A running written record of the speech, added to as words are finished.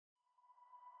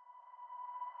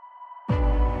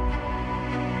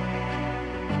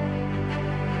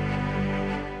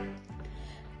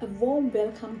warm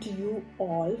welcome to you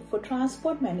all for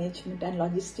Transport Management and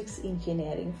Logistics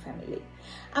Engineering family.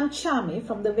 I'm Chami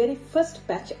from the very first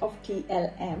batch of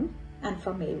TLM and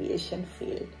from aviation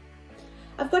field.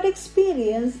 I've got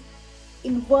experience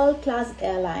in world-class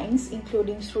airlines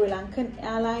including Sri Lankan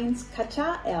Airlines,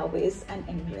 Qatar Airways and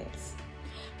Emirates.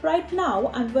 Right now,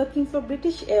 I'm working for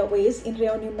British Airways in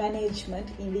revenue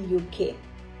management in the UK.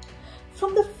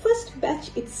 From the first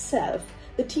batch itself,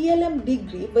 the TLM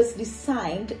degree was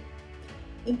designed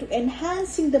into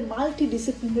enhancing the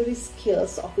multidisciplinary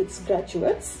skills of its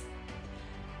graduates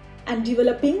and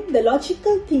developing the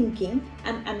logical thinking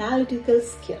and analytical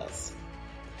skills.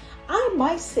 I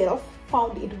myself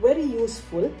found it very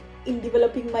useful in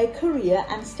developing my career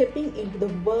and stepping into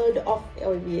the world of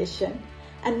aviation,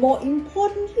 and more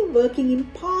importantly, working in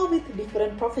par with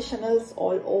different professionals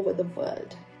all over the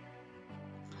world.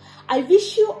 I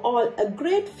wish you all a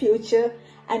great future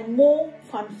and more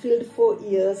fun-filled 4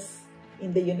 years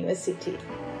in the university.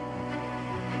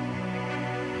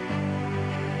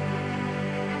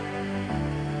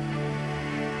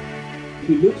 If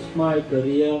you look at my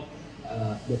career,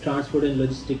 the transport and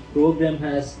logistics program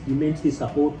has immensely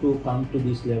support to come to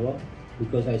this level,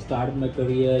 because I started my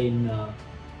career in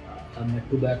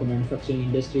tobacco manufacturing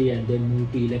industry and then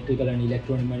moved to electrical and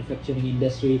electronic manufacturing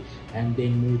industry and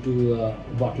then moved to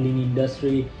bottling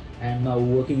industry and now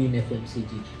working in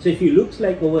FMCG. So if you look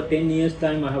like over 10 years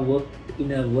time I have worked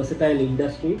in a versatile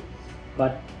industry,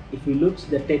 but if you look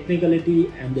the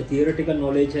technicality and the theoretical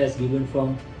knowledge has given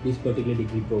from this particular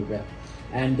degree program,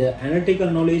 and the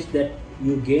analytical knowledge that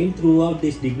you gain throughout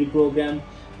this degree program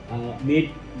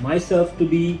made myself to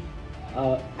be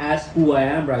as who I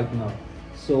am right now.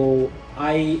 So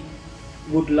I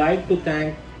would like to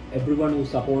thank everyone who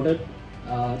supported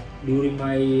during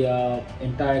my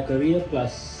entire career,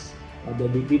 plus the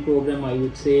degree program, I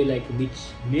would say, like, which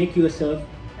make yourself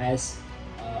as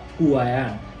who I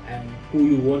am and who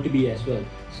you want to be as well.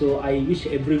 So I wish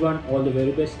everyone all the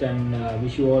very best and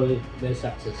wish you all very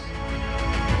success.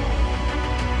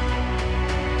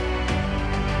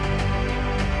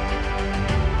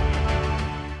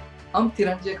 I'm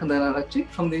Tiranja Kandanarachi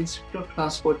from the Institute of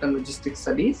Transport and Logistics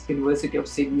Studies, University of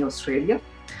Sydney, Australia.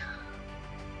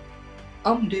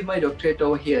 I'm doing my doctorate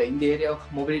over here in the area of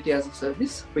mobility as a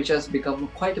service, which has become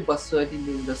quite a buzzword in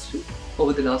the industry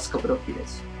over the last couple of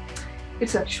years.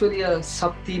 It's actually a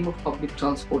sub-theme of public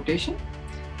transportation.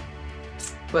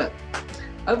 Well,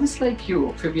 I was like you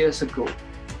a few years ago,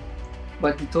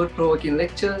 but the thought-provoking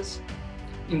lectures,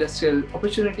 industrial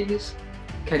opportunities,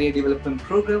 career development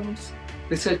programs,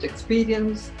 research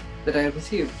experience that I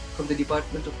received from the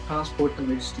Department of Transport and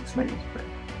Logistics Management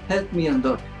helped me a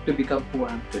lot to become who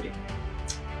I am today.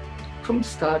 From the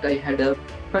start, I had a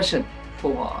passion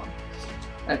for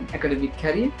an academic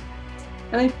career,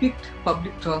 and I picked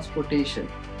public transportation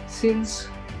since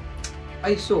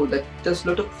I saw that there's a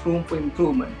lot of room for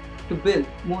improvement to build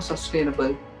more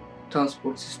sustainable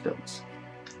transport systems.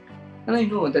 And I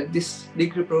know that this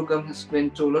degree program has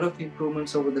went through a lot of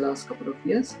improvements over the last couple of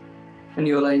years, and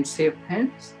you all are in safe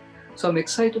hands. So I'm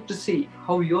excited to see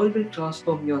how you all will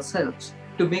transform yourselves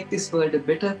to make this world a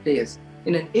better place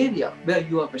in an area where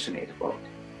you are passionate about.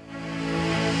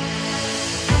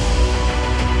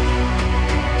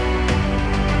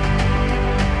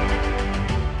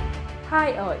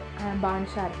 Hi all, I am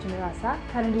Bansha Arjunarasa,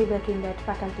 currently working at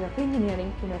Faculty of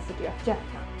Engineering, University of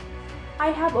Jaffna. I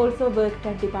have also worked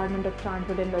at Department of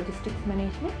Transport and Logistics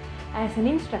Management as an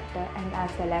instructor and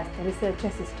as well as the research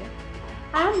assistant.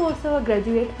 I am also a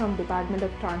graduate from Department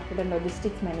of Transport and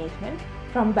Logistics Management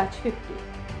from batch 50.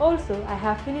 Also, I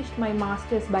have finished my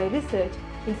Masters by Research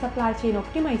in Supply Chain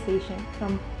Optimization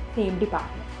from same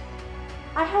department.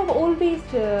 I have always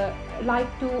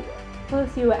liked to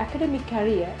pursue an academic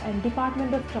career, and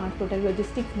Department of Transport and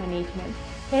Logistics Management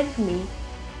helped me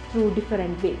through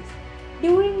different ways.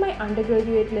 During my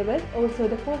undergraduate level, also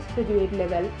the postgraduate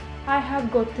level, I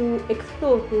have got to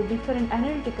explore to different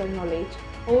analytical knowledge,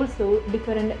 also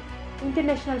different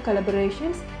international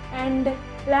collaborations and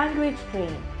language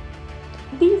training.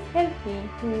 These helped me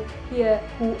to hear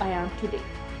who I am today.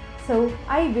 So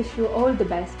I wish you all the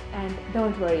best, and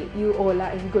don't worry, you all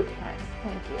are in good hands.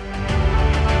 Thank you.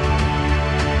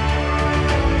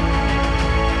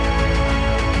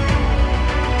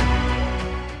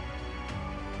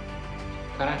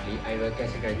 Currently, I work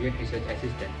as a graduate research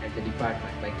assistant at the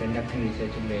department by conducting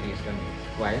research in various domains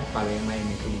while following my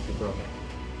MSc degree program.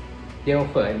 They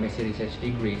offer MSc research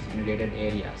degrees in related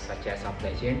areas such as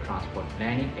supply chain, transport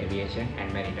planning, aviation,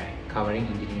 and maritime, covering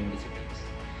engineering disciplines.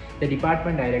 The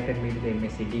department directed me to the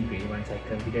MSc degree once I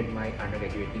completed my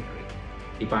undergraduate degree.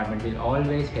 department will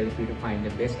always help you to find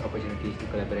the best opportunities to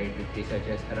collaborate with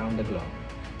researchers around the globe.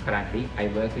 Currently, I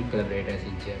work with collaborators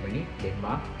in Germany,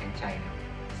 Denmark, and China.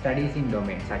 Studies in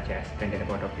domains such as content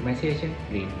report optimization,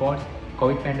 green ports,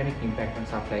 COVID pandemic impact on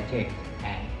supply chains,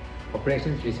 and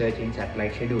operations research in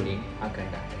satellite scheduling are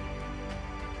conducted.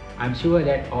 I'm sure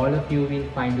that all of you will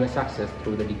find your success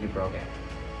through the degree program.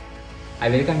 I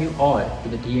welcome you all to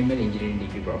the TML Engineering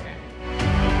Degree Program.